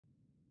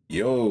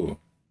Yo,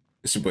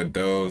 it's your boy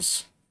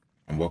Dells,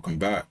 and welcome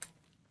back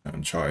to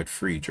Uncharted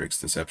 3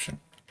 Drake's Deception.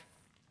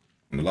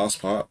 In the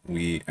last part,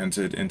 we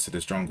entered into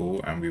this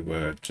jungle and we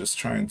were just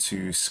trying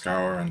to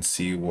scour and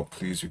see what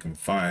clues we can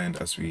find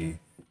as we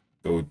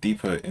go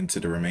deeper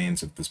into the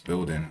remains of this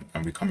building,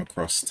 and we come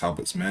across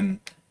Talbot's men,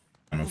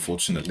 and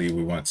unfortunately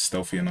we weren't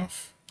stealthy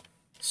enough.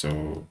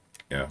 So,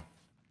 yeah,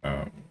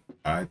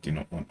 I do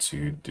not want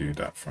to do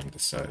that from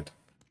this side,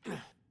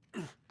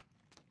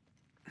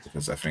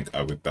 because I think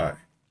I would die.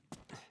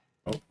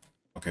 Oh,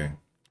 okay.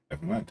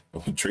 Never mind.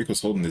 Oh, Drake was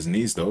holding his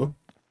knees though.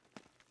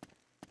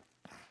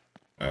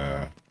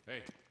 Hey,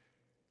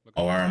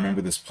 Oh, I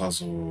remember this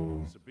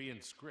puzzle.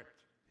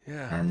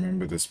 Yeah. I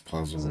remember this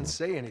puzzle. Doesn't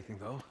say anything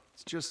though.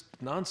 It's just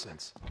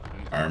nonsense.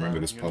 I remember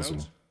this puzzle.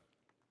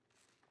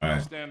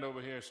 Alright, Stand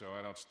over here so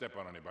I don't step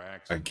on any by I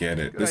accident. get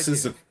it. Good This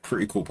is a idea.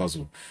 pretty cool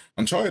puzzle.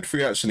 Uncharted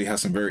 3 actually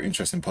has some very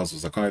interesting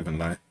puzzles. I can't even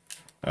lie.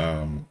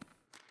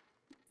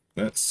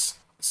 Let's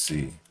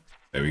see.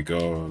 There we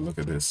go. Look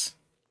at this.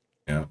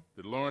 Yeah.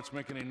 Did Lawrence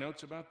make any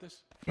notes about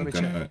this? I'm Let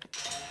me gonna.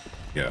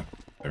 Yeah.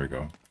 There we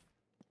go.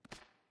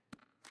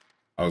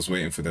 I was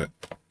waiting for the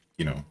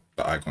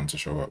icon to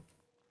show up.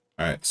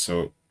 Alright,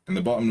 so in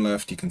the bottom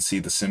left, you can see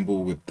the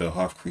symbol with the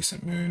half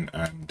crescent moon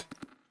and,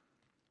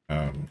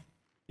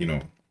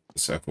 the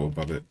circle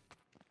above it.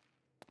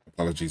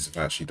 Apologies if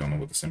I actually don't know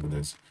what the symbol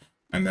is.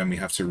 And then we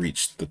have to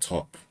reach the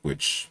top,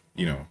 which,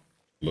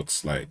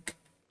 looks like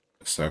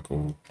a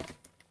circle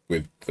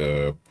with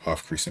the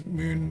half crescent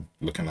moon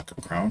looking like a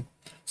crown.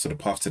 So the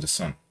path to the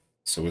sun.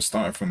 So we're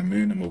starting from the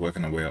moon and we're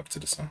working our way up to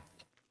the sun.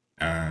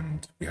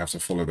 And we have to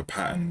follow the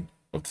pattern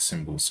of the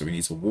symbols. So we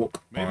need to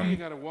walk Maybe on... you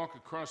gotta walk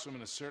across them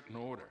in a certain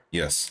order.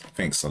 Yes,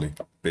 thanks, Sully.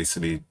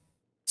 Basically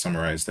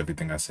summarized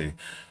everything I say.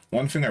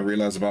 One thing I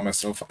realize about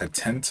myself, I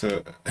tend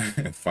to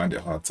find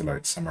it hard to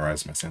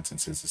summarize my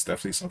sentences. It's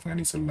definitely something I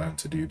need to learn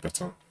to do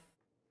better.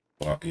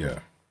 But yeah,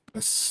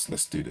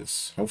 let's do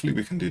this. Hopefully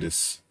we can do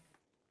this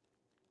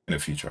in a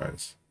few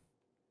tries.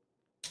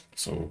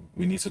 So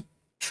we need to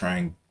try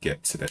and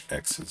get to the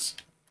X's.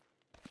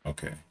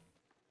 Okay,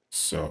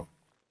 so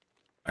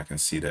I can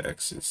see the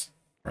X's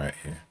right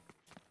here.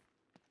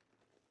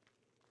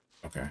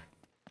 Okay.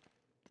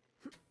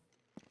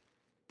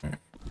 Right.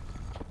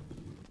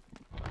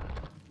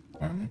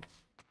 1,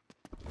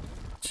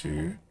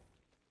 2,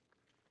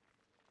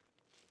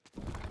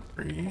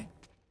 3,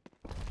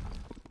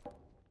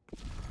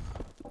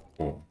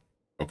 4.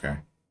 Okay.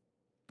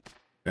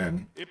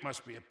 Then It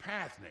must be a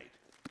path, Nate.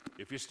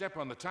 If you step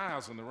on the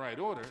tiles in the right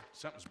order,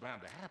 something's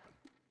bound to happen.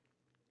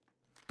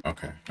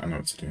 okay, I know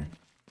what to do.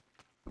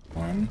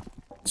 1,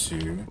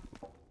 2,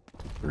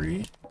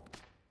 3.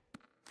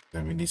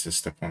 Then we need to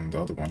step on the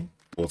other one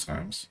 4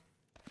 times.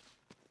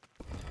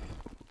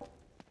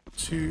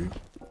 2,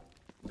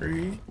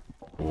 3,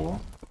 4.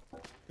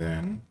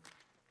 Then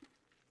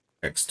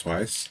X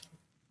twice.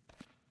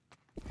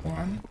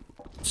 1,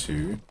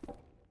 2.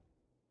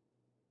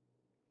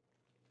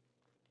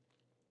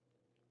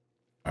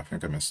 I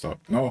think I messed up.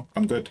 No,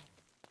 I'm good.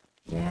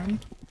 1,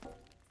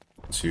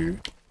 2,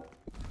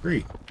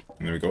 3.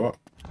 And then we go up.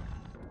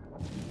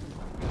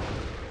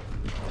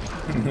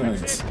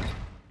 Nice.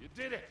 You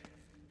did it!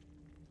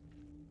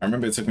 I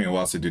remember it took me a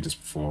while to do this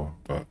before,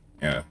 but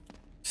yeah.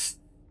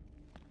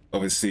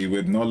 Obviously,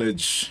 with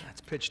knowledge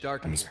It's pitch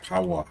dark in comes here.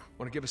 power.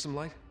 Want to give us some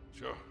light?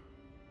 Sure.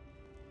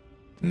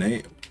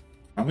 Nate,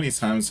 how many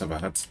times have I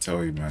had to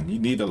tell you, man? You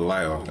need a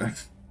lighter.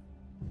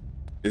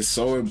 It's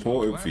so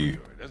important for you.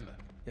 Laboratory, doesn't it?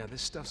 Yeah,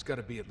 this stuff's got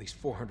to be at least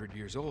 400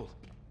 years old.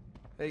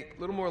 Hey, a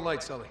little more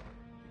light, Sully.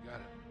 You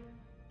got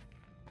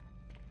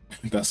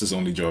it. That's his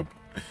only job.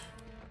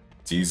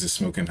 To use his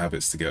smoking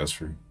habits to get us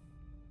through.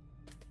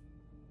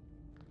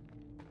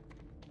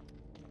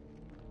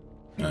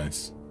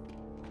 Nice.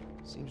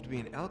 Seems to be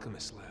an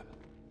alchemist lab.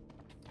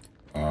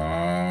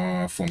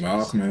 Former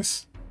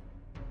alchemist.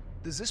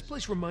 Does this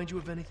place remind you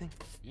of anything?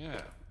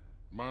 Yeah.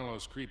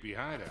 Marlowe's creepy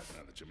hideout,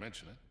 now that you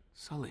mention it.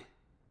 Sully.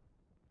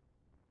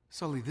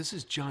 Sully, this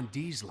is John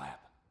Dee's lab.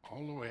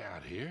 All the way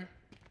out here?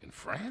 In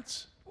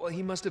France? Well,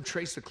 he must have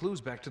traced the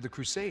clues back to the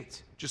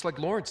Crusades, just like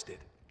Lawrence did.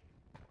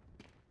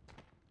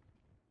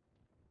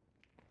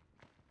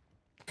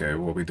 Okay,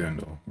 what are we doing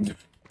though?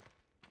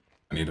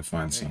 I need to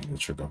find something to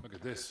trigger. Look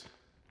at this.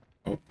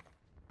 Oh,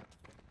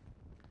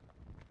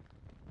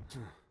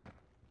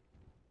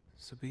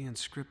 Sabaean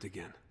script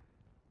again.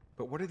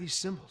 But what are these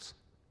symbols?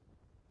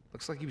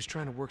 Looks like he was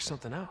trying to work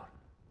something out.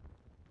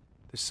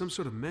 There's some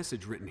sort of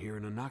message written here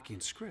in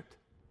Enochian script.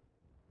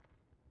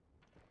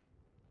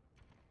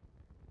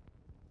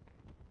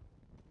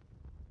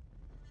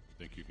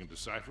 Think you can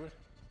decipher it?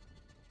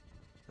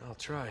 I'll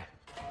try.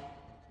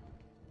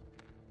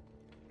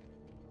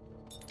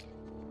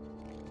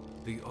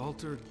 The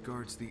altar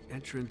guards the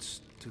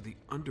entrance to the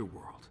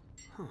underworld.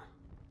 Huh.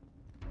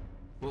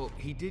 Well,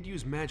 he did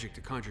use magic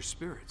to conjure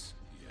spirits.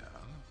 Yeah.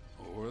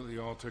 Or the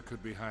altar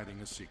could be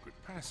hiding a secret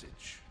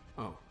passage.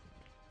 Oh.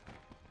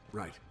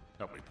 Right.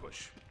 Help me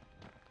push.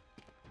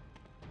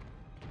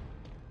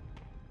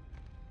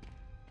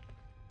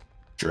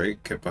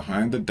 Drake, get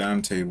behind the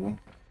damn table.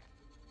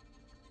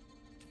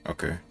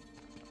 Okay.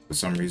 For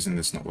some reason,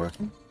 it's not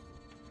working.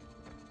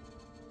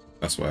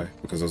 That's why.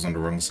 Because I was on the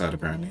wrong side,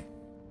 apparently.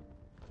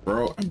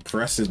 Bro, I'm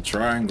pressing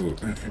triangle.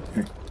 Well,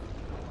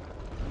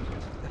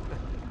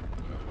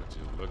 would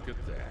you look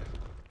at that?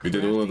 We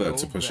did all of Crafty that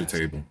to old push the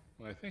bastard. table.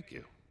 Why, thank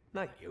you.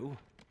 Not you.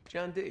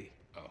 John D.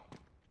 Oh.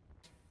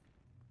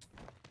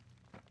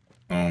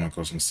 Oh my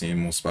gosh, I'm seeing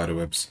more spider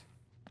webs.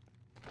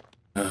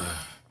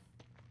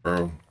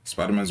 Bro,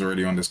 Spider-Man's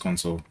already on this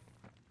console.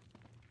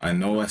 I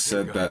know I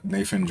said that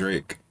Nathan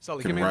Drake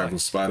Sully, can give me a rival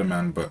light.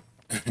 Spider-Man, but...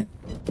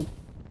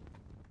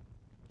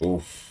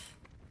 Oof.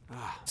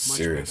 Ah, much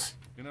Serious.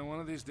 You know,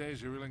 one of these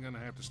days you're really gonna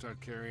have to start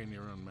carrying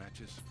your own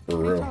matches. For better.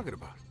 What are you real. talking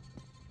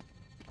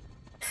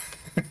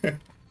about?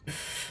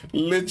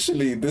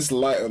 Literally, this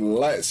lighter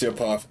lights your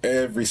path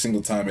every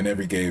single time in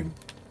every game.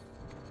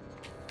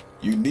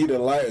 You need a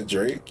lighter,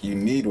 Drake. You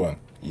need one.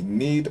 You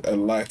need a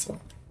lighter.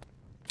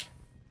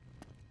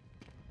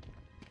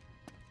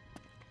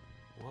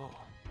 Whoa.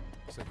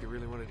 Looks like they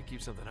really wanted to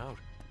keep something out.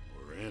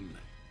 We're in.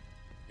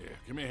 Here,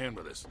 give me a hand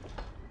with this.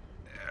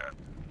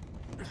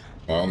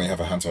 I only have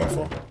a hand to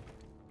offer.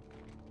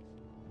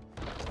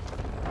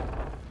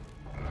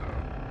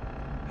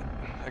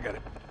 I got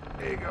it.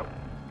 There you go.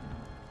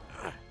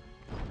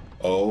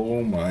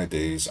 Oh my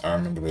days. I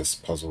remember this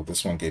puzzle.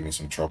 This one gave me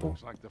some trouble.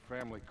 It's like the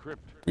family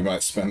crypt. We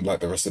might spend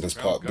like the rest of this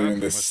Well, part doing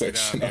Godfrey this must be down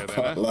section. I here then,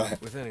 can't huh? lie.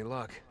 With any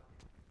luck.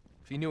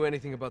 If he knew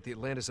anything about the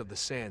Atlantis of the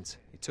Sands,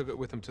 he took it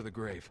with him to the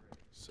grave.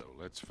 So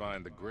let's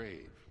find the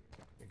grave.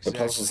 The Exactly.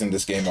 puzzles in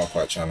this game are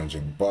quite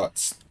challenging,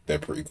 but they're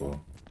pretty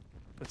cool.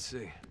 Let's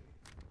see.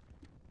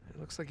 It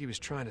looks like he was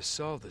trying to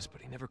solve this,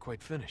 but he never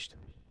quite finished.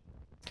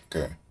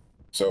 Okay,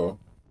 so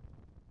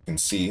you can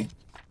see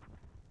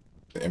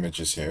the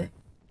images here,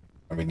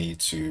 and we need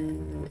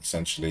to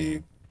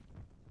essentially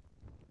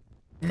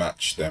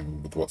match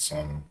them with what's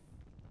on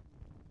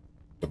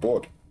the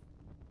board.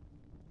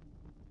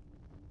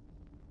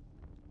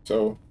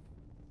 So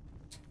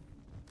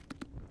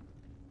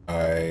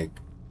I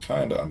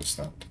kind of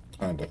understand,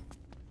 kind of.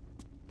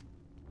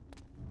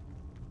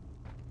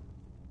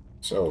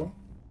 So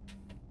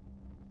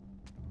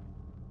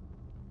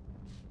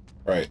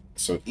right,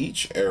 so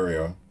each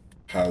area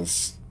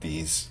has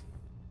these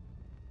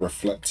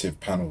reflective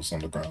panels on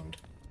the ground,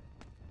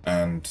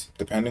 and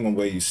depending on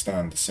where you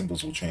stand, the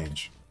symbols will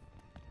change.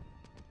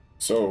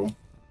 So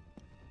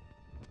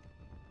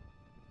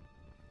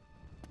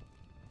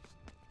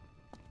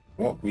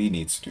what we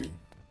need to do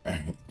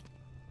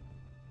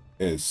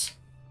is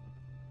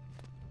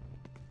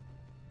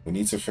we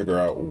need to figure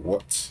out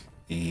what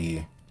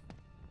the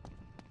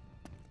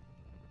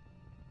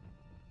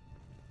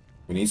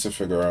we need to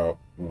figure out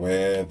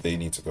where they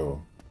need to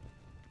go.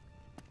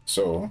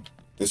 So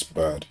this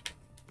bird,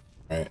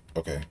 right?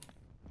 Okay,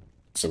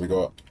 so we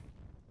got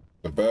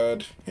the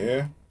bird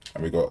here,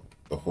 and we got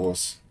the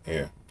horse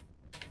here,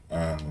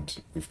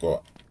 and we've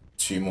got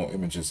two more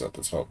images at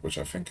the top, which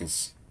I think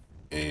is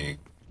a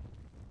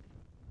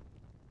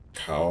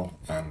cow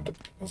and,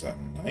 was that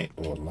a knight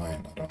or a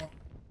lion? I don't know.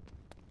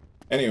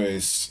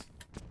 Anyways,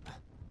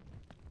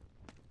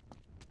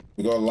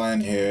 we got a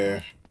lion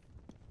here,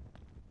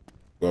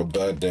 got a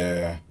bird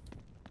there.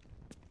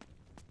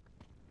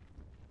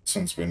 This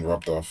one's been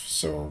rubbed off,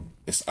 so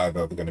it's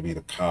either going to be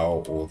the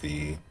cow or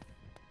the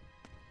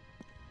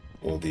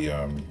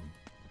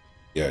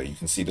yeah, you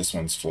can see this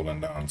one's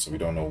fallen down, so we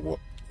don't know what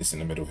is in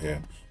the middle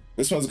here.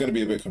 This one's going to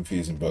be a bit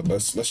confusing, but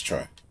let's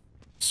try.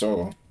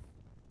 So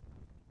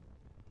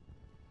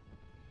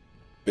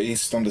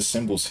based on the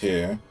symbols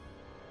here,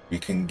 we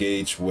can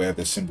gauge where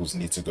the symbols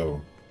need to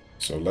go.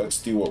 So let's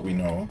do what we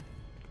know.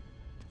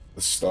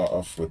 Let's start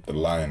off with the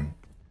lion.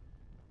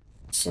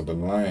 So the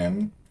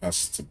lion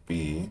has to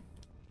be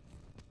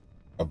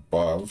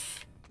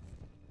above.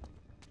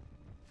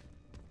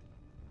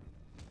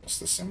 What's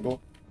the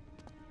symbol?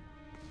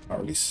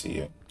 Can't really see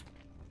it.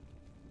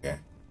 Okay.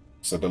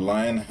 So the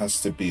lion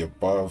has to be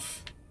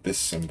above this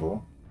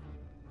symbol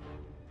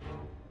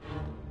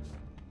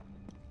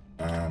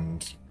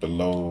and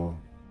below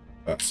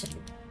that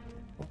symbol.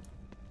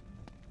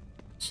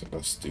 So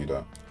let's do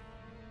that.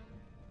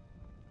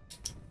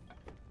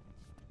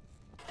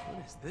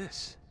 What is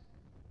this?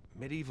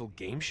 Medieval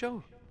game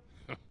show?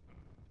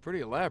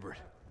 Pretty elaborate.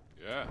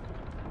 Yeah.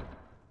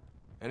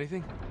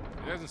 Anything?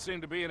 He doesn't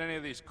seem to be in any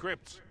of these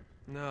crypts.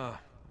 No.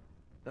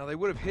 Now they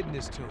would have hidden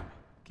his tomb.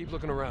 Keep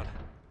looking around.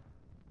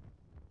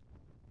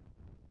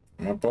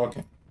 Am I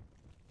bugging?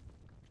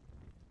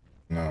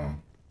 No.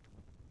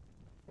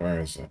 Where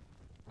is it?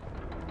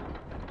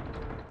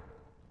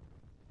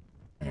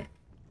 Wait.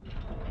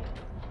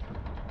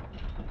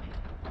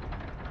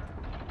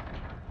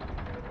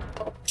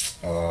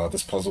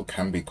 This puzzle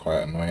can be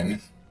quite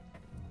annoying.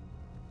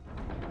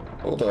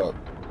 Hold up.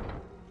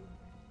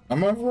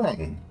 Am I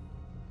wrong?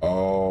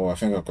 Oh, I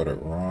think I got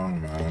it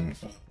wrong, man.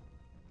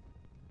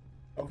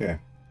 Okay.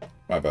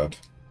 My bad.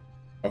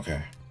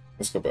 Okay.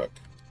 Let's go back.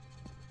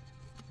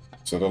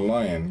 So the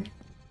lion...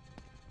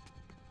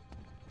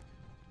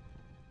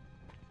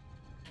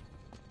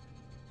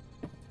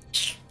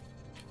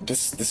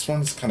 This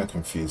one's kind of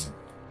confusing.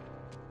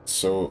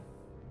 So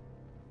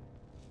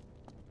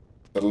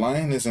the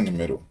line is in the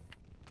middle.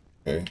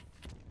 Okay,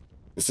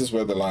 this is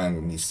where the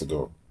line needs to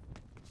go.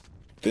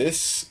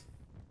 This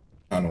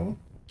panel.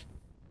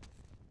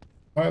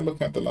 Am I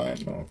looking at the line?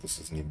 No, this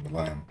isn't even the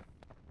line.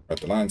 Right,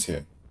 the line's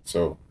here.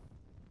 So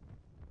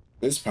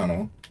this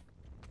panel,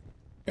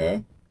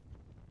 yeah.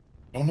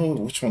 I don't know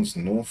which one's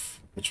north,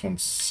 which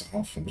one's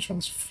south, and which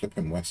one's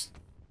flipping west.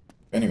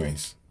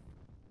 Anyways.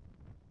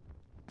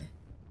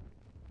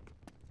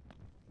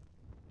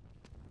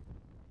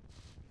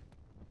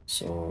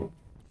 So,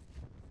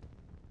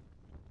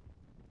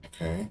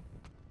 okay.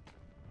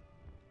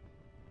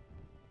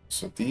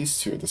 So these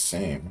two are the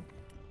same.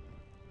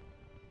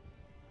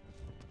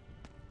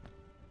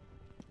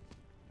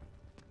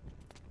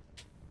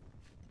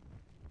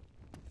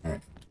 All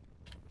right.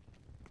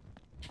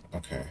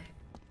 Okay.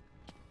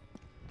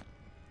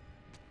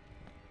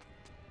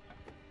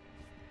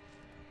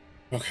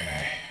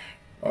 Okay.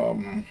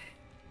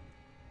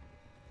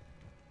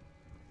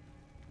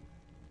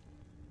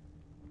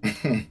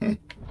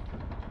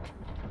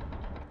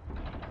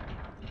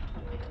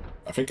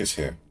 I think it's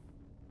here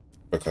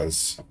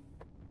because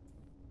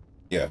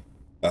yeah,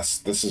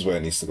 this is where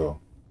it needs to go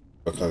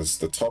because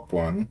the top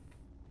one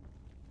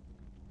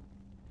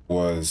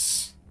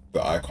was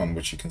the icon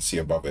which you can see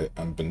above it,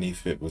 and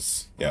beneath it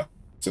was yeah.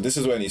 So this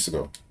is where it needs to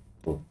go.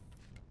 Cool.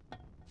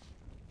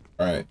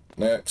 All right,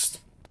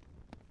 next.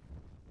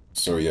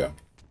 So yeah,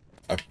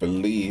 I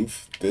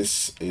believe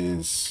this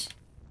is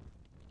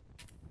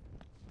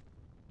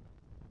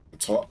the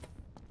top.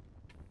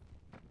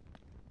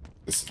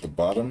 This is the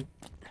bottom.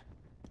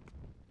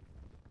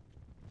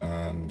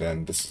 And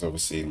then this is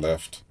obviously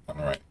left and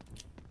right.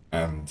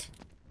 And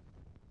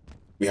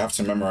we have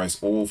to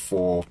memorize all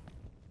 4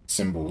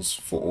 symbols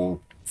for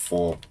all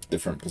 4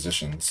 different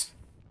positions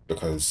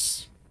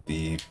because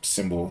the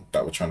symbol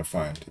that we're trying to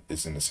find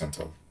is in the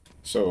center.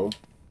 So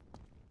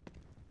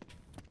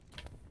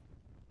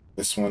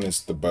this one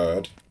is the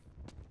bird.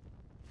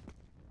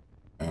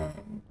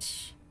 And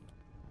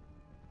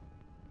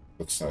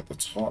looks like the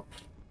top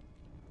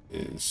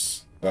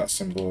is that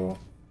symbol.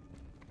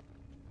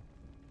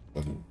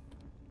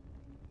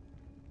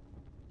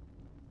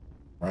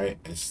 Right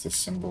is this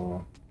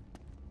symbol,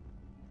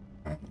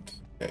 and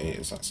the 8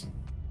 is that symbol.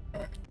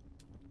 Alright.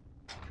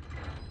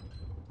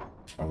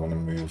 I want to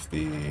move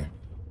the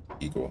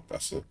eagle,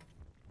 that's it.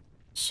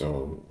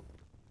 So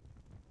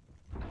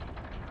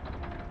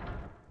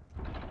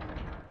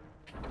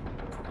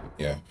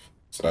yeah,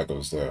 so that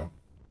goes there.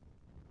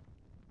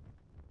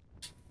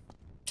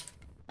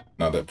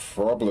 Now the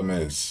problem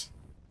is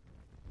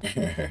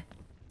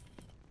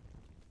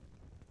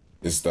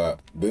is that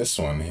this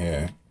one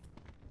here,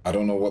 I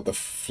don't know what the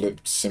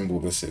flip symbol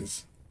this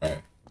is,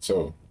 right?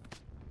 So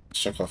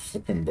check our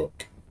flipping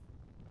book.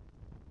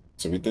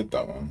 So we did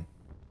that one.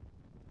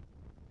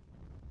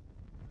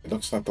 It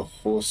looks like the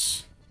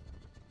horse.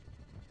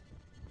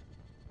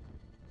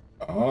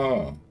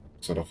 Ah,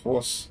 so the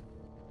horse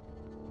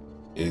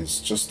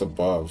is just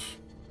above.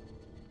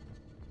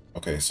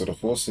 Okay, so the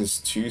horse is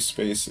 2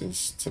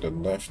 spaces to the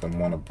left and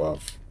 1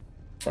 above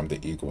from the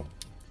eagle.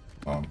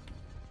 Okay,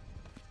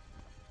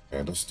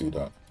 let's do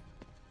that.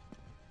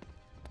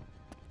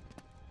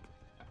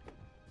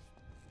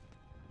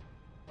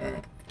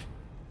 Alright.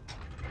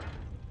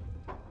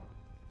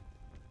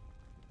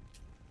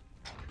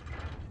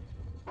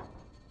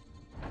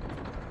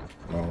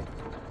 No.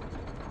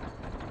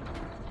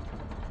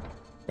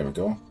 There we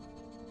go.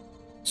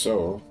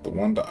 So, the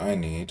one that I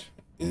need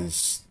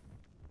is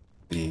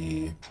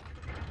this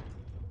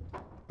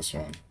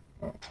one.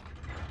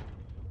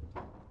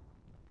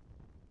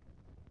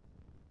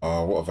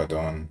 Oh, what have I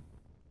done?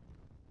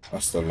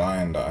 That's the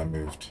line that I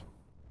moved.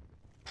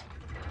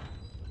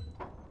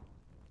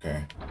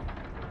 Okay.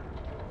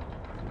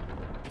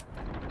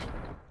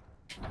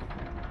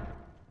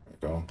 There we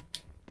go.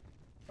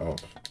 Oh.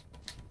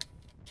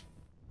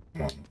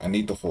 Come on. I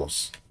need the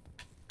horse.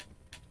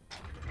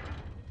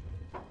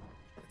 There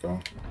we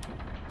go.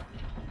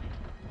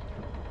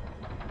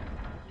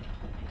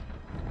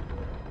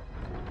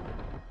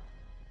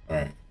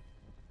 Alright.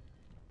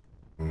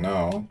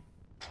 Now,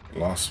 the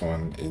last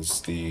one is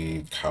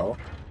the cow.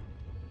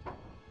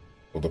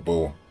 Or the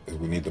bull.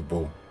 We need the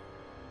bull.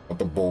 Not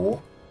the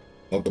bull.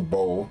 Not the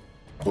bowl.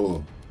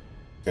 Bull.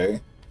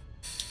 Okay?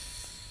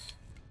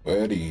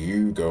 Where do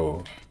you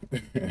go?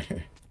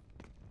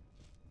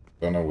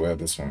 Don't know where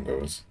this one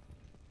goes.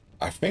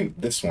 I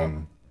think this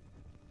one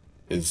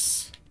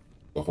is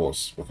the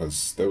horse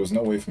because there was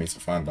no way for me to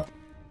find that.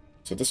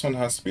 So this one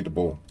has to be the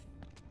bull.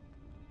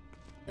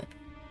 Okay.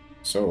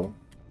 So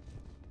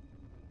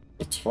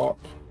the top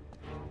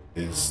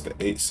is the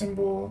 8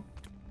 symbol.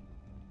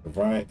 The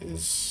right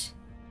is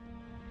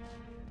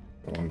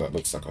the one that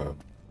looks like a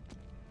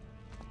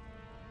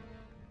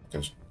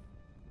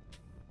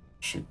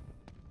shoe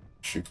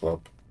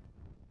club.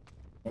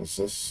 What is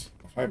this?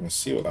 I can't even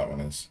see what that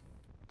one is.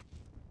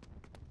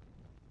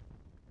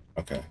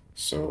 Okay,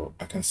 so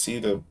I can see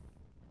the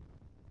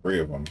 3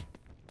 of them. For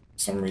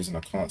some reason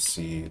I can't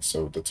see.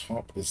 So the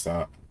top is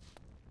that.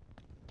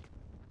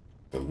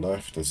 The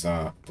left is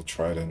that, the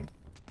trident.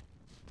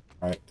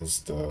 Right is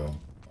the...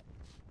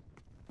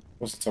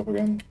 What's the top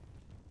again?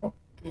 Top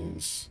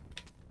is...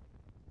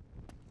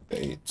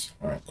 the 8.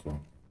 Alright, cool.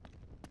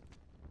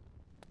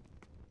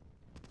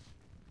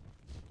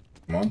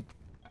 Come on.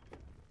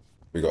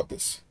 We got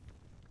this.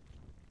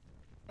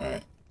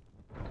 Alright.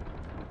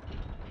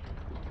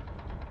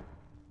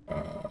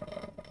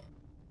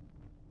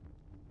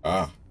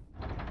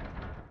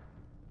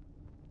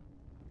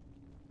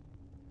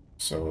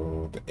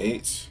 So the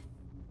 8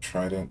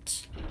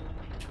 trident,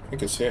 I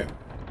think it's here.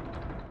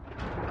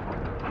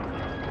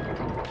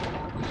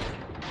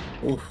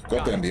 Ooh,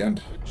 got there in the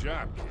end. Good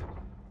job,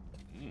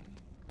 kid.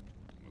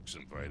 Looks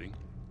inviting.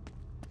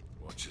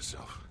 Watch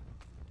yourself.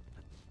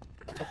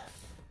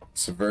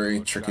 It's a very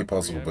tricky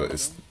puzzle, but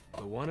it's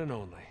The one and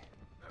only.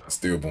 it's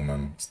doable,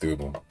 man. It's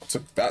doable.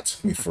 That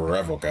took me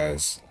forever,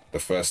 guys. The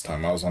first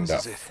time I was on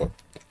that for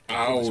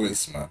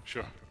hours, man.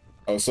 Sure.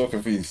 I was so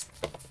confused.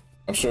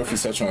 I'm sure if you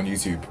search on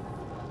YouTube,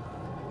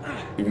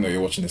 even though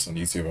you're watching this on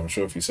YouTube, I'm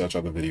sure if you search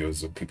other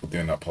videos of people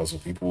doing that puzzle,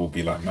 people will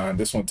be like, man,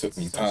 this one took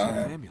me An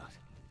time. amulet.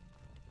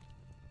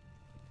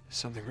 There's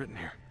something written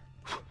here.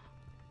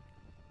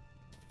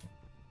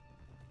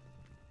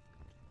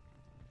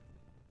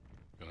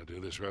 Gonna do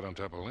this right on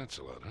top of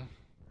Lancelot, huh?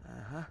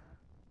 Uh-huh.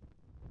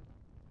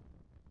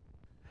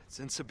 It's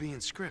in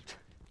Sabaean script.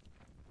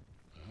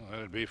 Well,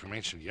 that'd be from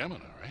ancient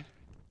Yemen, all right?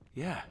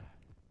 Yeah.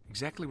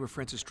 Exactly where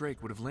Francis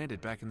Drake would have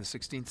landed back in the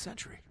 16th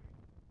century.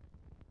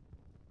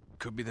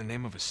 Could be the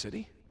name of a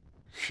city?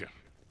 Yeah,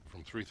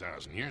 from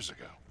 3,000 years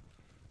ago.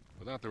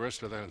 Without the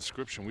rest of that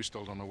inscription, we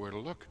still don't know where to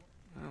look.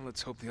 Well,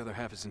 let's hope the other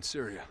half is in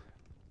Syria.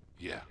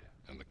 Yeah,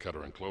 and the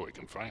Cutter and Chloe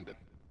can find it.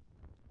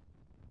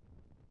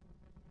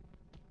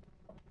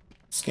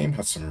 This game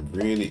has some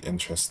really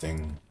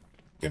interesting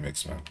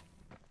gimmicks, man.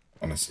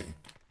 Honestly.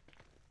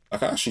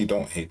 Like, I actually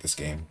don't hate this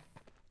game.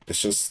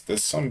 It's just,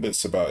 there's some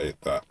bits about it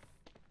that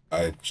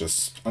I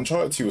just...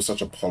 Uncharted 2 was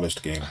such a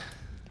polished game.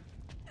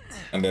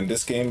 And then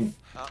this game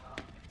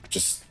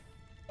just...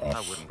 Oh,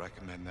 I wouldn't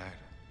recommend that.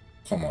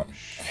 come on.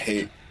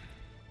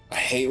 I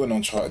hate when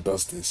Uncharted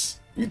does this.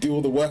 You do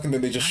all the work and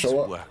then they just show Nice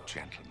up. work,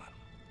 gentlemen.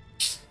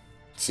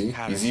 See?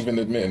 Harris. He's even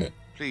admitting it.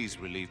 Please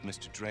relieve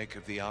Mr. Drake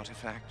of the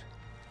artifact.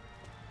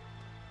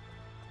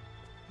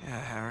 Yeah,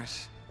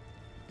 Harris.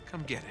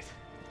 Come get it.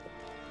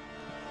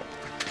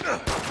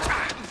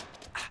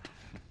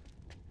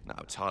 Now,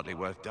 it's hardly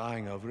worth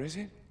dying over, is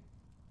it?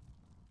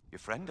 Your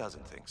friend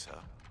doesn't think so.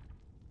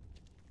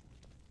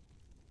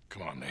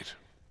 Come on, Nate.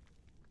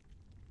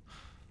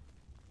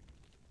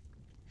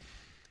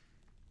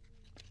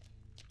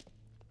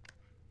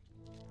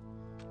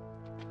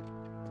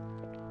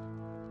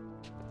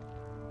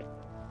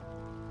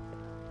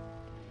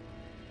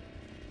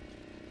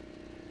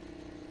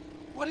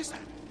 What is that?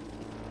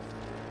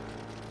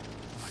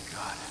 Oh my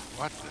God.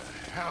 What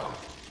the hell?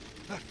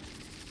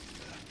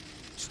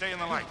 Stay in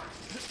the light.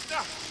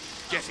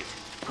 Get it,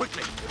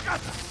 quickly. Get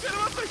him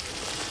up me!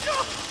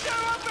 Get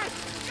him up me!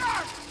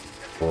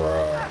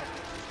 Bruh.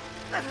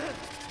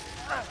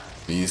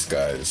 These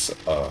guys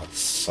are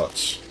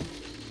such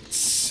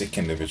sick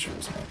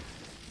individuals, man.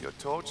 Your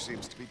torch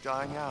seems to be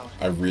dying out.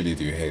 I really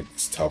do hate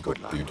this Talbot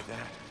Good luck dude. with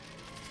that.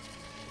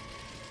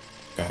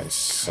 Guy's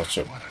such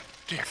a... What a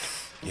dick.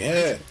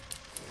 Yeah!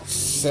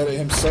 Said it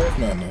himself,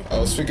 man. I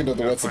was thinking of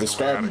the word to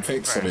describe him.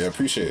 Thanks, Sully. I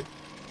appreciate it.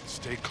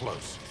 Stay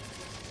close.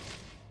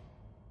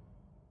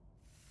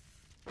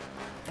 The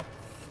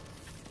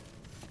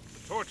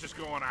torch is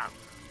going out.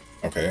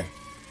 Okay.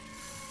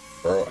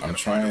 Bro, I'm Find a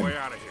trying. way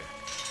out of here.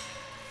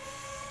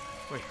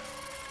 Wait,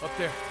 up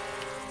there.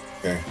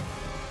 Okay.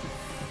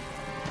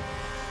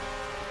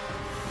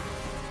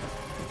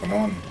 Come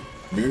on.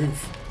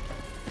 Move.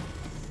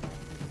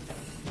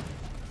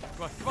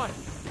 Come on, come on.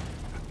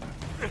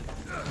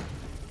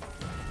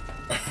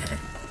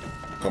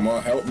 Come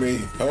on, help me.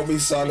 Help me,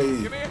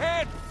 Sully. Give me a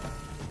hand.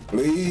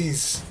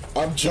 Please.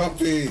 I'm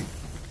jumpy.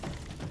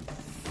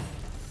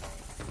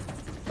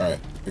 Alright,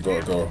 we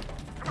gotta go.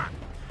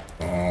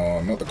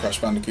 Oh, not the Crash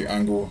Bandicoot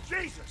angle.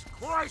 Jesus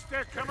Christ,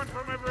 they're coming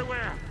from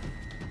everywhere.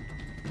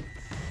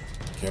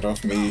 Get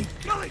off me.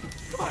 Sully,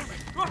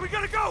 come on, we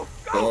gotta go.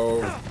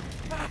 Go.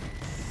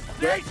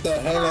 Get the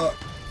hell up.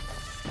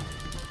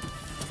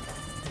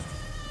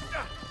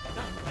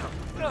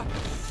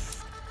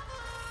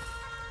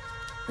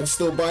 They're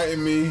still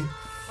biting me.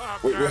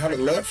 Wait, we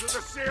haven't left?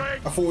 I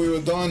thought we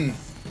were done.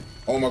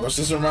 Oh my gosh,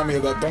 this reminds me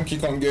of that Donkey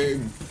Kong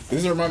game.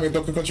 This reminds me of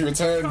Donkey Country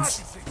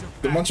Returns.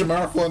 The Muncher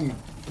Marathon.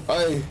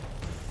 Aye.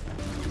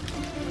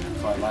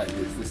 Quite like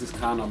this. This is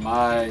kind of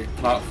my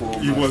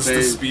platform. You my was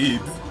the stage.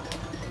 speed.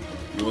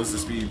 You was the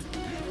speed.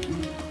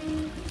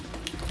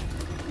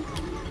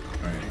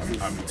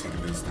 Alright, I'm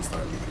taking this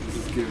time. This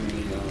is giving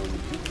me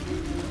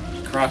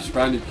Crash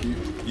Bandicoot.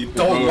 You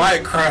don't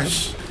like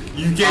Crash.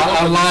 You get.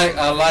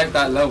 I like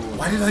that level.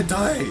 Why did I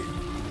die?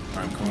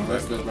 I'm coming back.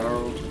 That's the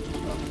barrel.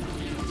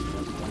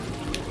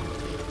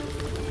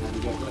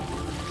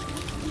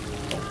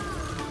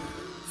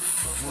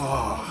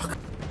 Fuck.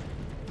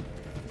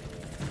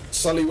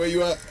 Sully, where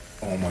you at?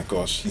 Oh my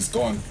gosh, he's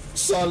gone.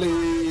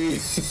 Sully!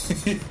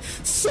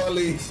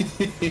 Sully!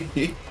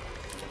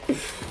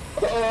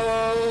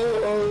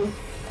 Oh!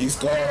 He's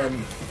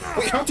gone.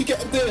 Wait, how'd you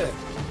get up there?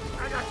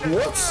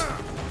 What?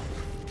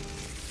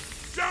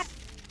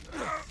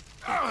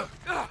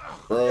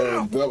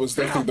 Bro, that was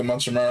definitely the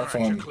Muncher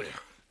Marathon.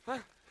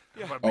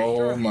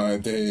 Oh my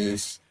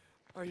days.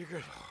 Are you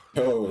good?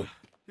 Yo,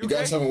 you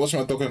guys haven't watched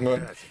my Donkey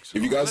Kong.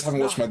 If you guys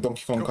haven't watched my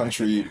Donkey Kong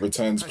Country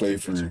Returns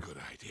playthrough,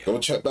 go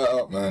check that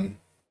out, man.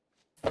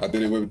 I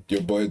did it with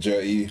your boy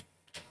Jetty,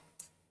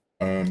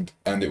 and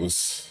it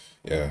was,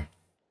 yeah,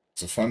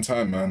 it's a fun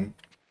time, man.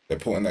 They're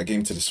putting that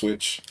game to the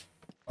Switch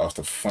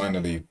after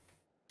finally,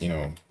 you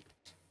know,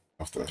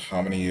 after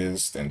how many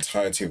years, the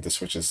entirety of the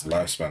Switch's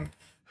lifespan,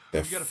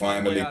 they're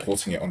finally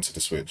porting it onto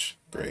the Switch.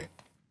 Great.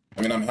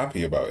 I mean, I'm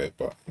happy about it,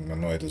 but I'm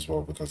annoyed as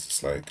well because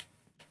it's like,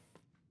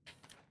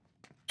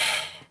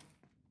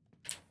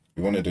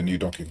 we wanted a new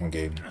Donkey Kong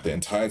game. The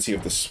entirety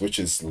of the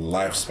Switch's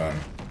lifespan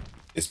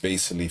is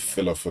basically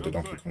filler for the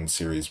Donkey Kong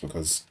series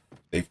because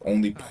they've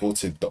only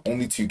ported the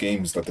only 2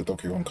 games that the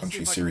Donkey Kong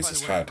Country series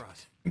has had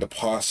in the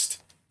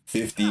past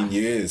 15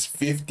 years.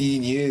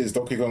 15 years,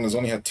 Donkey Kong has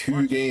only had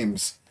 2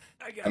 games.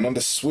 And on the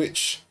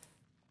Switch,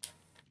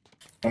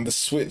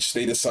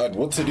 they decide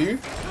what to do?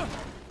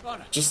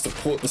 Just to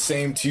port the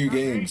same 2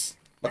 games.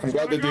 Like, I'm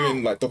glad they're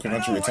doing, like, Donkey Kong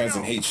Country Returns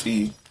in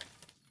HD.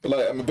 But,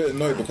 like, I'm a bit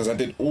annoyed because I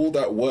did all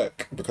that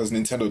work because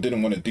Nintendo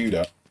didn't want to do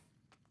that.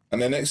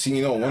 And the next thing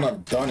you know, when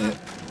I've done it,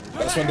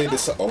 that's when they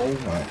decide, oh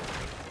my.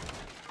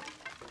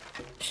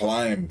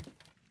 Climb.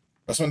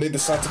 That's when they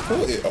decide to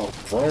port it. Oh,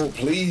 bro,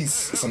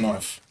 please. It's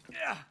enough.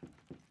 Yeah.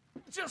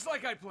 Just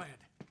like I planned.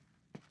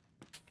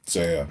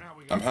 So, yeah.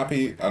 I'm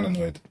happy and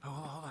annoyed. Oh,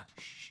 hold on.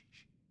 Shh.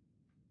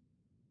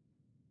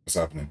 What's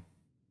happening?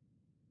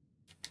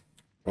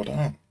 Hold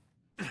on.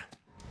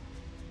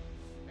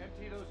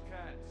 Empty those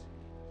cans.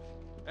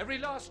 Every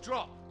last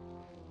drop.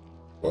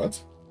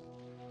 What?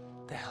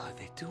 The hell are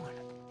they doing?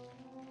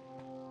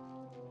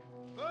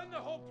 Burn the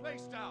whole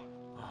place down.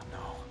 Oh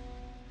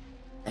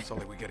no.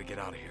 Sully, we gotta get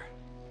out of here.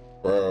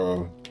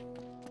 Bro.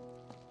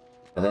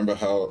 Remember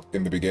how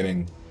in the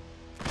beginning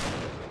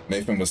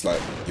Nathan was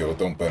like, yo,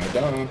 don't burn it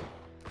down.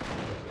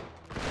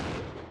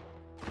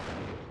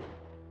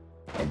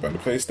 Don't burn the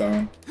place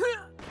down.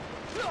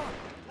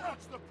 Watch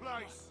the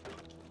place.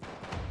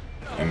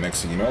 And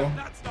next thing you know,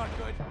 That's not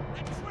good.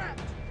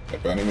 they're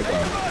burning it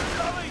down.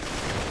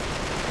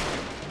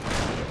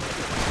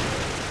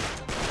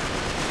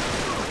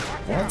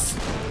 What?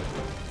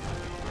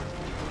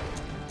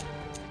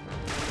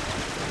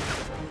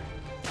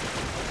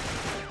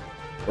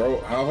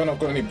 Bro, how have I not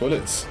got any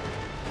bullets?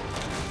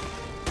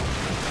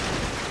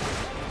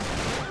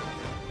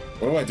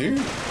 What do I do?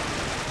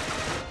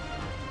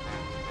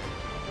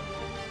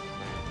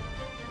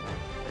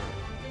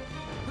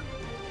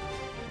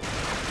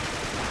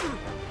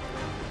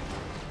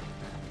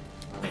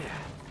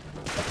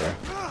 Okay.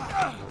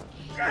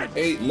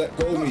 Hey, let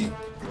go of me.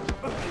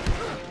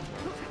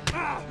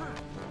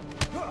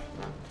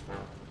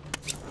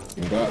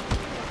 Give me that.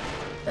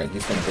 Alright,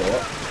 he's gonna blow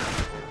up.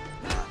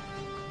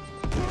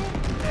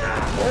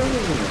 Oh!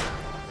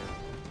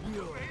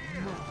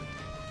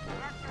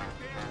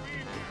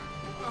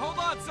 Hold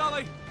on,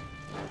 Sully.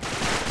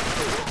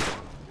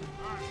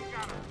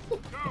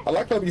 I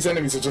like how these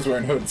enemies are just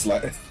wearing hoods,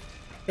 like.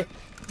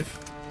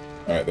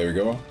 Alright, there we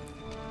go.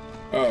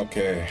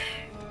 Okay.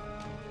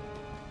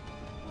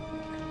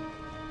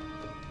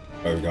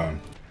 Where are we going?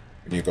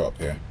 What do you got up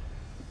here?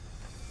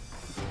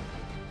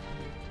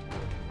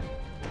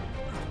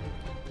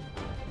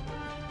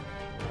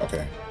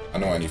 Okay, I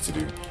know what I need to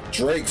do.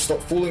 Drake, stop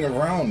fooling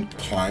around,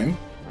 Climb.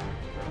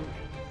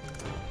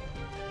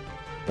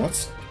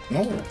 What?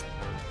 No.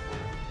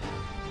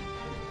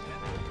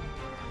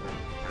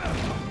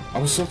 I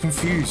was so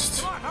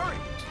confused. Come on, hurry.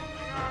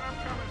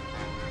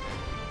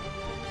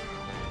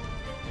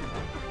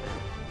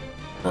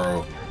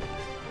 Bro.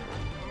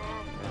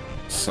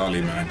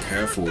 Sully, man,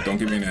 careful. Don't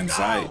give me an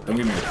anxiety. Don't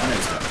give me a panic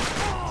attack.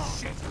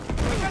 Shit.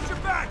 I got your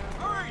back.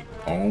 Hurry.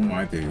 Oh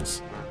my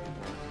days.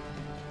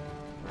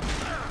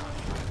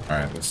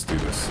 Alright, let's do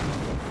this.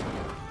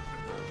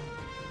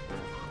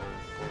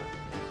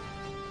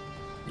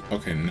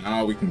 Okay,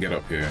 now we can get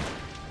up here.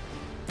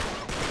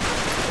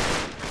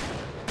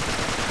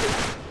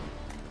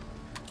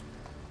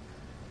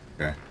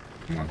 Okay,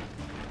 come on.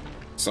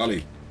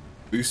 Sully,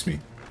 boost me.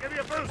 Give me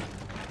a boost.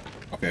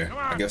 Okay,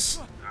 I guess.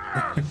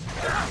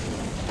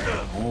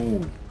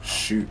 Oh,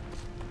 shoot.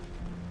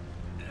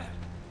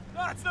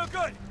 No, it's no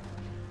good.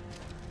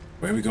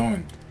 Where are we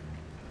going?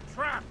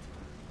 Trapped.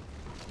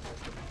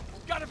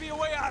 Gotta be a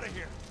way out of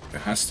here.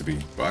 There has to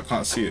be, but I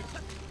can't see it.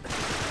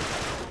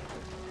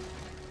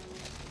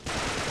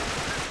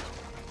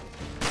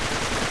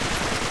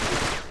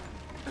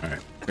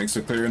 Alright, thanks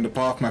for clearing the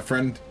path, my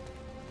friend.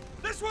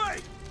 This way.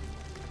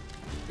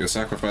 Your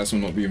sacrifice will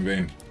not be in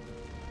vain.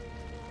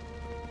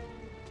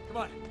 Come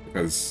on.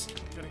 Because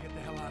Gotta get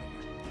the hell out of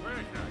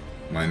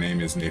here. my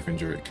name is Nathan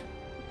Drake.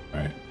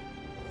 Alright.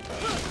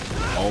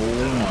 Oh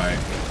my.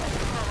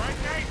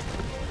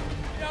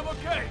 Yeah, I'm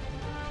Okay.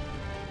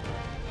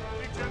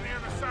 Meet you on the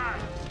other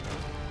side.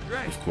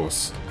 Great. Of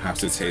course, have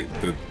to take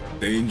the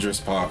dangerous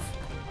path.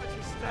 Watch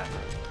your step.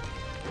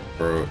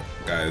 Bro,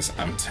 guys,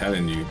 I'm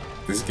telling you,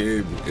 this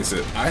game is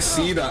a... I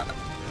see that.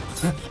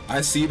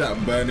 I see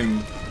that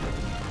burning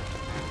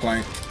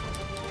plank.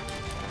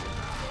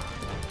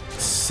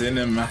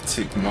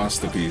 Cinematic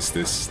masterpiece,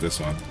 this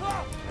one.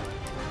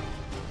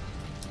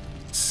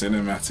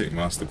 Cinematic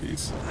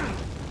masterpiece.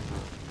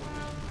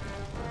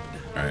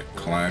 Alright,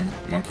 climb,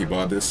 monkey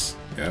bar this.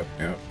 Yep.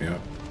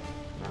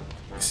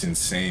 It's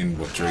insane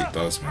what Drake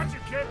does, man.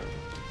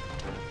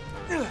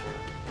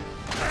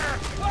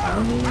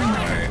 Oh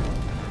my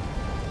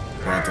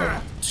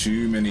brother,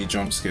 too many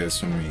jump scares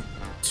for me.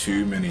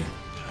 Too many.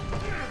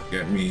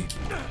 Get me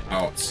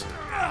out.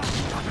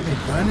 They're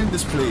burning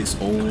this place.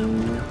 Oh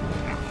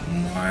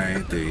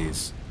my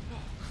days.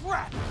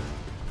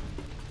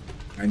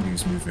 And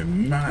he's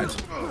moving mad.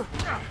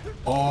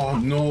 Oh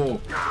no.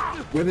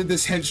 Where did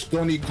this hench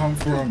Donnie come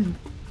from?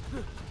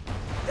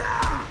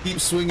 Keep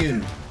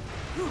swinging.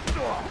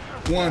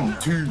 1,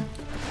 2.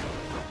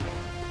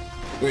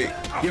 Wait,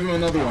 give him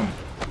another one.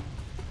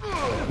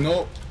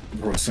 No.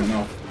 Bro, it's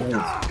enough. Oh,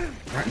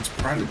 right into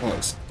private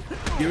parts.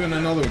 Give him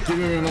another one. Give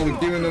him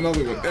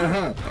another one.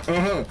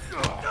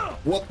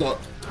 What the?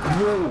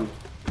 Bro.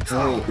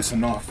 Bro, it's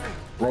enough.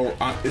 Bro,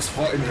 it's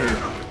hot in here.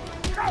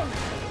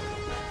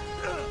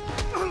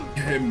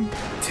 Get him.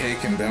 Take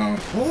him down.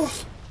 Oh.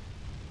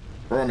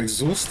 Bro, I'm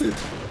exhausted.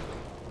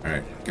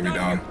 Alright, get me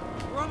down.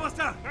 We're almost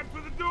done. Head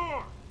for the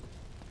door.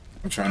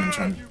 I'm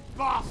trying. You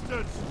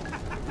bastards.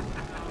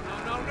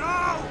 No.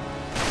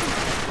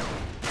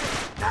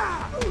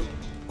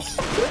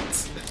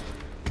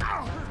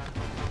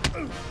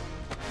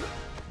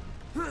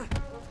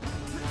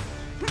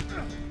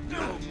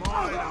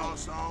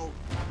 What?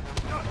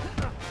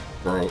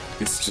 Bro,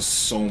 it's just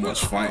so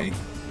much fighting.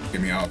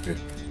 Get me out of here.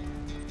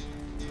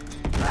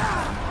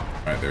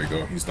 Alright, there we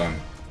go. He's done.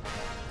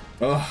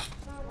 Ugh.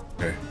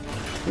 Okay.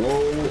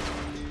 Whoa.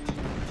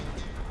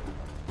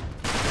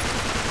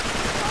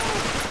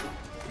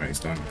 Alright, he's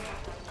done.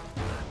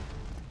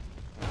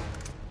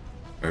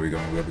 Where we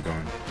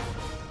going?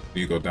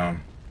 You go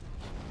down.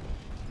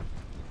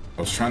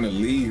 I was trying to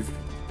leave.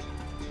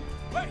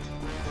 Wait!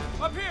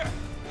 Up here!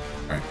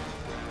 Alright.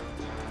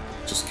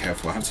 Just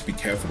careful. I have to be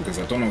careful because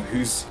I don't know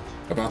who's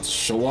about to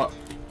show up.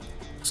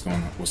 What's going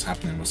on? What's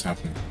happening? There's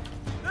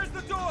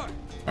the door!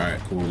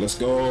 Alright, cool. Let's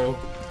go.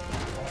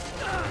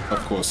 Of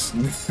course.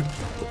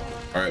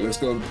 Alright, let's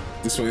go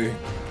this way.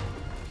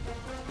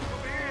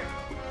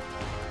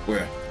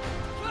 Where?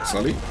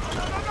 Sully?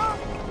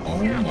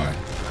 Oh my.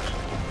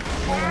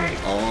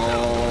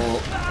 Oh.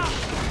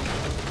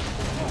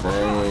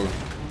 Bro.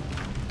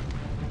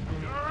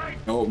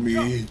 Help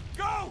me.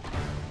 Go!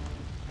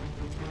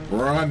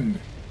 Run.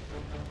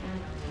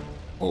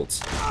 Halt.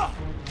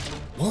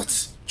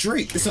 What?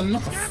 Drake, it's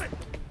enough.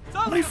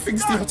 How many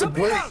things do you have to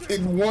break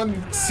in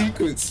one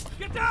sequence?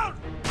 Get down!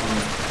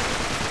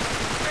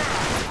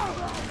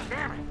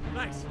 Damn it!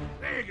 Nice.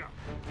 There you go.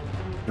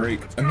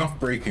 Drake, enough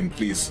breaking,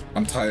 please.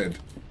 I'm tired.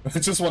 I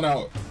just want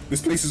out.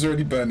 This place is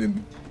already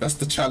burning. That's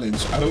the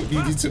challenge. I don't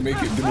need you to make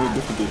it more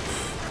difficult.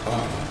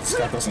 Oh, this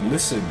guy doesn't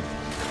listen.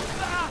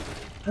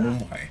 Oh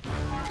my.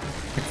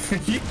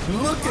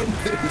 Look at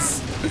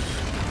this.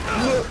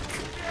 Look.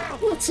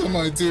 What am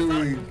I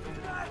doing?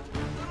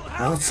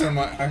 What am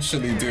I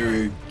actually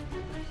doing?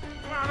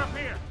 Come on up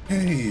here.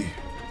 Hey.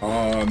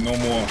 Oh, no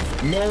more.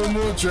 No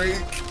more,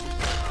 Drake.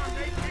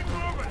 Keep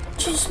moving.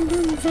 Just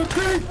move,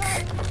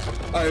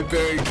 I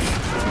beg.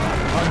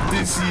 I'm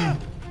dizzy.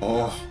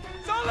 Oh.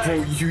 Bro,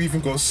 you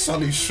even got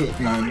Sully shook,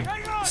 man.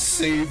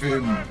 Save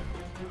him.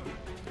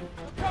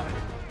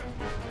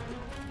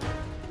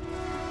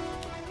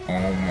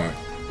 Oh my.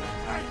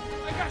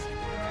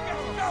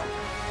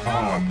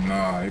 Oh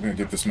nah, you're gonna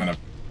get this man a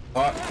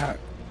heart attack.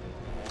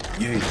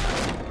 Yay.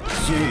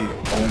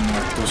 Oh my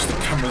gosh, the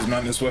camera's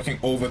man is working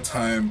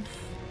overtime.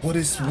 What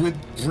is with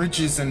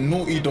Bridges and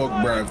Naughty Dog,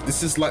 bruv?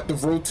 This is like the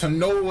road to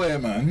nowhere,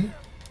 man.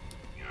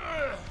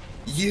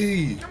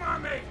 Yay. Come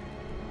on, mate.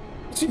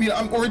 What do you mean?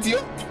 I'm already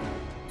up.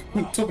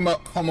 I'm talking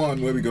about, come on,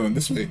 where are we going?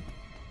 This way.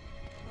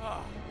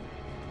 Oh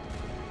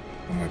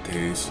my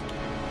days.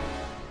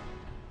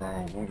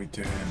 Bro, what are we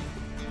doing?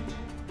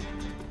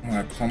 Oh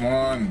my, come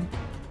on.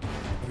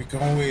 Where are we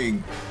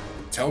going?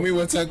 Tell me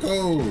where to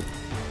go.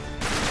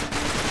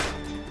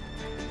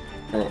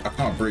 Bro, I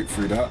can't break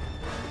through that. Are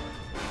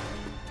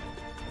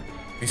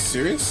you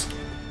serious?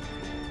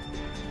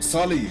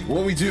 Sully,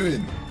 what are we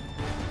doing?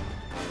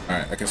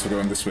 Alright, I guess we're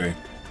going this way.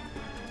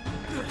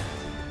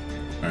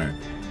 Alright.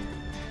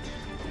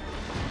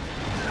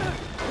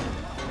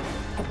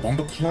 A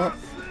bomber clock?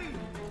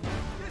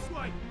 This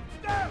way.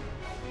 Stop.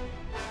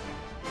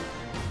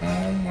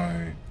 Oh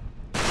my.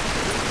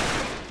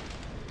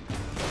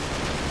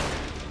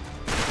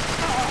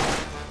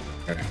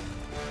 Okay.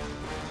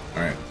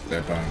 Alright,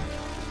 they're done.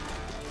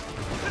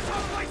 This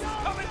whole place is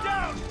coming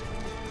down.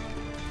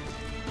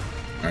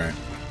 Alright.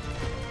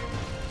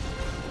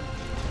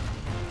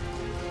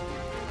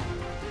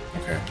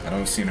 Okay, I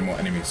don't see any more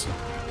enemies.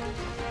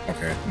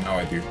 Okay, now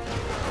I do.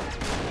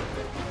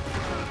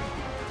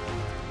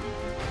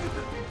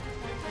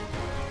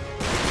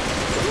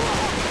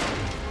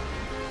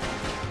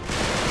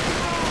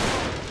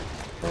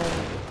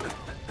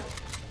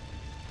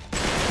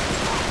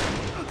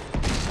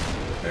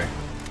 Okay.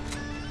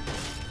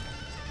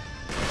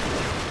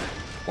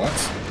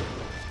 What?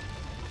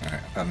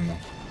 Alright, I don't know.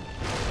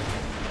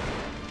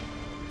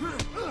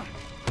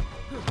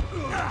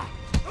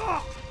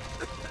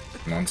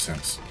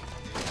 Nonsense.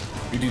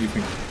 Who do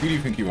you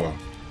think you are?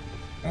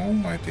 Oh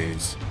my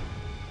days.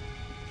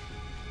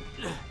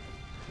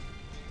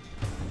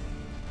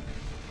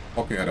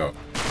 Pop your head up.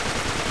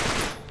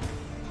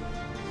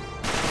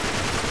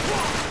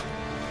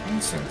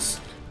 Nonsense.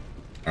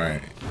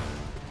 Alright.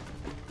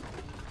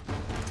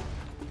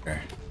 Okay.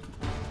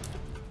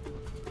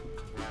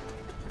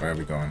 Where are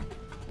we going?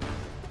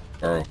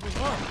 Bro.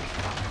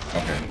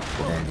 Okay,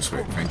 we're going this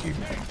way. Thank you.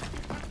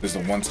 This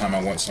is the one time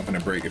I want something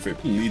to break if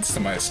it leads to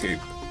my escape.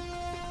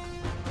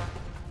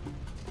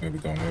 Where are we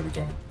going? Where are we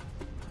going?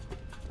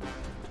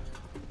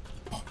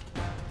 Oh.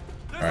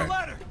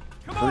 Alright.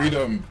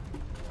 Freedom!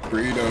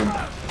 Freedom!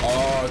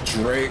 Oh,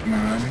 Drake,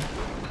 man.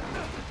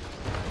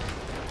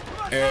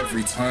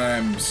 Every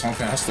time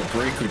something has to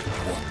break it.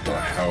 What the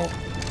hell?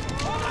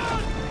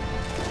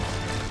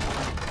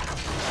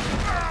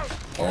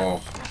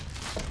 Oh.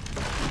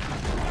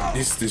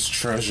 Is this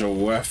treasure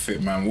worth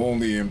it, man? We're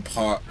only in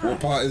part... What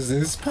part is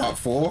this? Part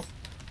 4?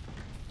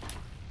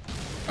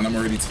 And I'm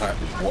already tired.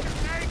 What?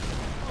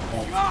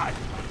 Oh.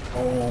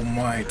 Oh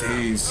my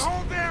days. The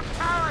whole damn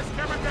tower's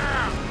coming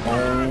down!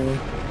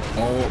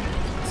 Oh,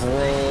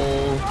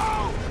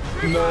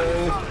 bro. No.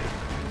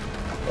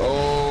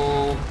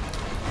 Oh.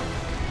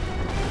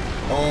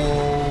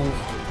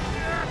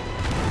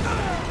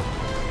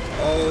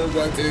 Oh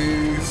my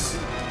days.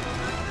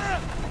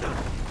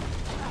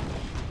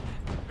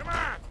 Come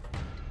on!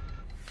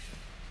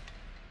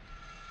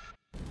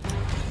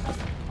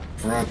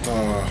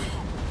 Brother.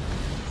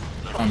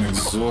 I'm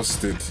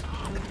exhausted.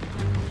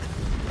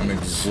 I'm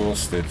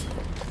exhausted.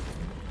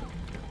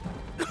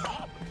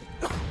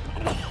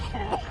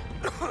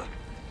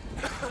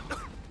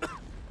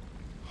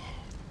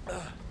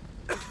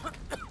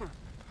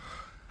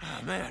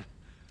 Oh, man.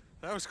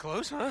 That was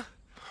close, huh?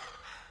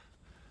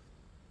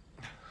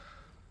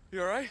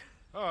 You all right?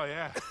 Oh,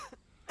 yeah.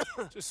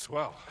 Just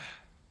swell.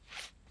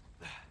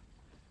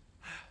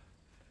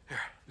 Here.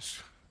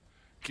 Just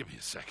give me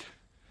a sec.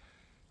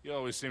 You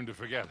always seem to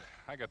forget.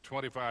 I got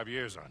 25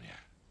 years on you.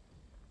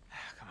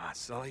 Come on,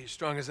 Sully. You're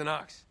strong as an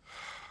ox.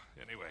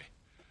 Anyway,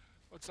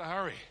 what's the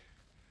hurry?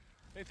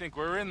 They think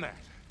we're in that.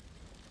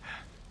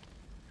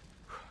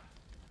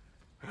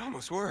 We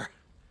almost were.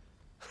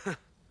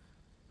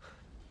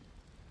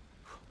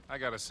 I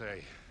gotta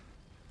say,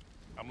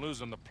 I'm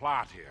losing the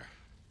plot here.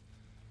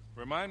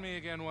 Remind me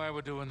again why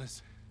we're doing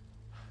this?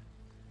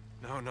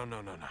 No.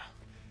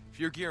 If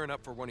you're gearing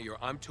up for one of your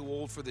I'm too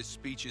old for this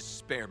speeches,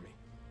 spare me.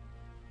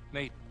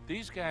 Nate,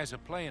 these guys are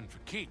playing for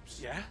keeps.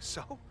 Yeah?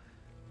 So?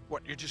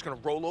 What, you're just gonna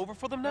roll over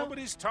for them now?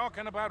 Nobody's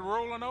talking about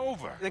rolling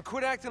over. Then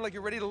quit acting like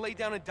you're ready to lay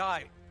down and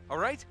die, all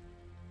right?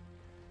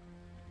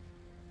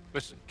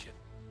 Listen, kid.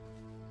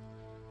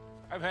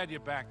 I've had you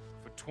back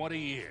for 20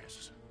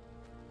 years.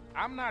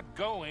 I'm not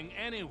going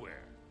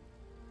anywhere.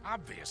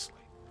 Obviously.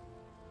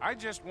 I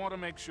just want to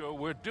make sure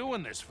we're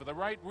doing this for the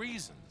right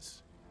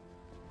reasons.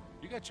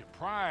 You got your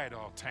pride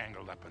all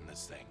tangled up in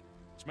this thing.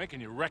 It's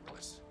making you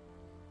reckless.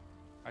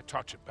 I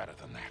taught you better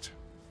than that.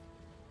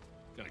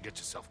 Gonna get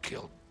yourself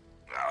killed.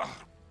 Oh,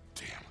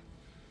 damn.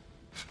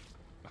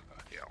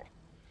 Hell.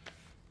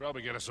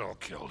 Probably get us all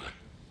killed.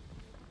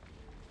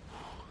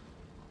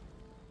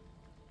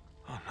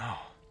 Oh, no.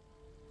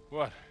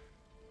 What?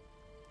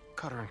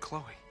 Cutter and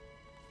Chloe.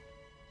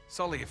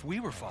 Sully, if we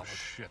were followed...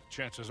 Shit,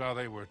 chances are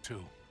they were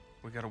too.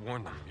 We gotta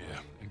warn them. Yeah,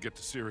 and get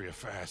to Syria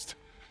fast.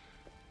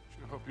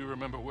 Sure hope you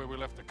remember where we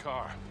left the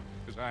car,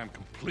 because I am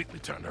completely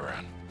turned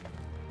around.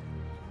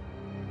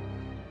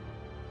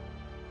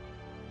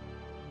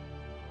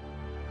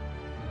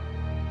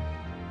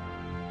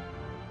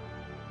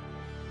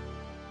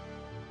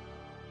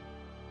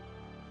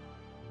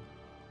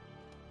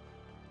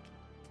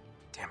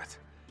 Damn it.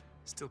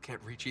 Still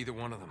can't reach either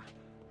one of them.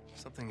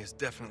 Something is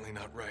definitely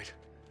not right.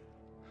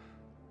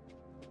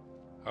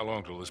 How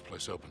long till this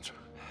place opens?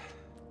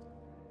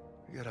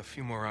 We got a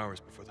few more hours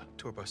before the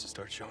tour buses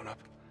start showing up.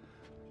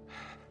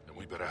 Then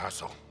we better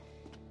hustle.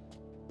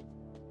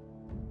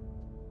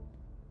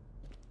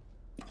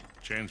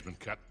 Chain's been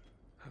cut.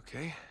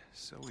 Okay,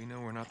 so we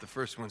know we're not the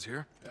first ones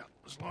here. Yeah,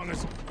 as long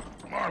as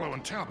Marlowe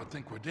and Talbot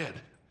think we're dead,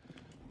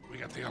 we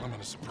got the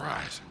element of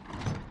surprise.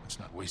 Let's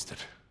not waste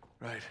it.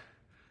 Right.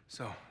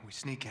 So, we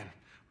sneak in.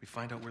 We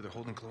find out where they're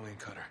holding Chloe and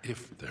Cutter.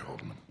 If they're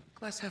holding them.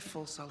 Glass half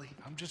full, Sully.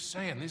 I'm just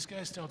saying, these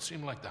guys don't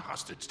seem like the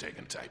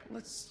hostage-taking type.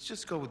 Let's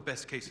just go with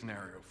best case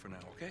scenario for now,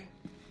 okay?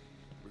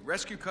 We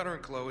rescue Cutter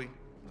and Chloe,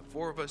 and the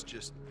four of us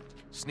just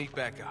sneak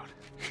back out.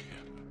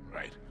 Yeah,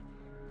 right.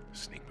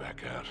 Sneak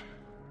back out.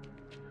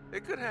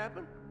 It could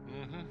happen.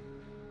 Mm-hmm.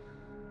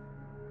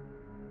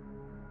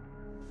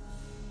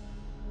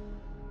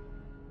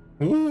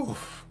 Ooh,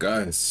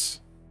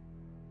 guys,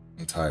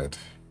 I'm tired.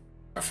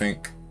 I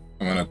think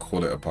I'm gonna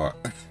call it a part.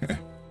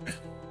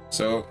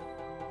 So,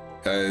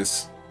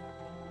 guys,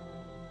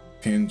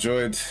 if you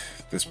enjoyed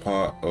this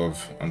part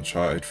of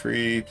Uncharted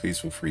 3, please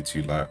feel free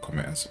to like,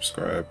 comment, and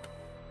subscribe.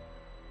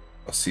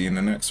 I'll see you in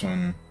the next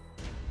one.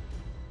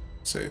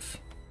 Safe.